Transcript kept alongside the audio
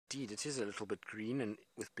indeed, it is a little bit green and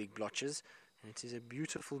with big blotches, and it is a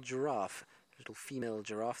beautiful giraffe, a little female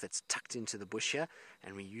giraffe that's tucked into the bush here,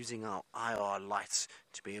 and we're using our IR lights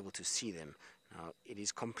to be able to see them. Now, it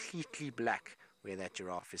is completely black where that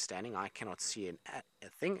giraffe is standing. I cannot see a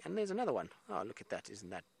thing, and there's another one. Oh, look at that. Isn't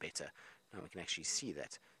that better? Now we can actually see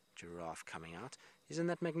that giraffe coming out. Isn't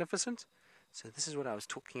that magnificent? So this is what I was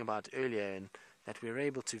talking about earlier, and that we're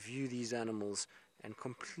able to view these animals in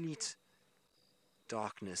complete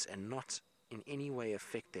darkness and not in any way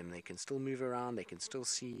affect them. They can still move around, they can still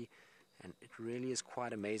see, and it really is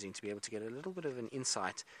quite amazing to be able to get a little bit of an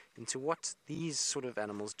insight into what these sort of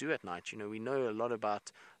animals do at night. You know, we know a lot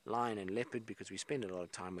about lion and leopard because we spend a lot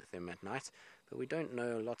of time with them at night, but we don't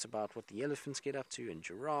know a lot about what the elephants get up to and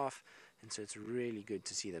giraffe, and so it's really good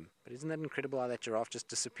to see them. But isn't that incredible how that giraffe just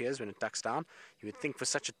disappears when it ducks down? You would think for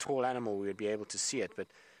such a tall animal we would be able to see it, but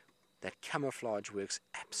that camouflage works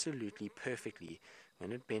absolutely perfectly.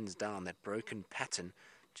 When it bends down, that broken pattern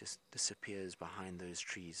just disappears behind those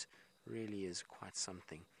trees. Really is quite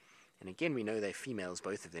something. And again, we know they're females,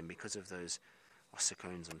 both of them, because of those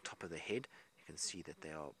ossicones on top of the head. You can see that they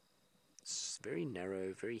are very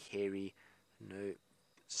narrow, very hairy, no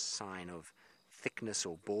sign of thickness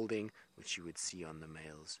or balding, which you would see on the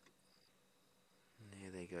males. And there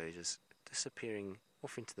they go, just disappearing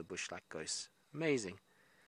off into the bush like ghosts. Amazing.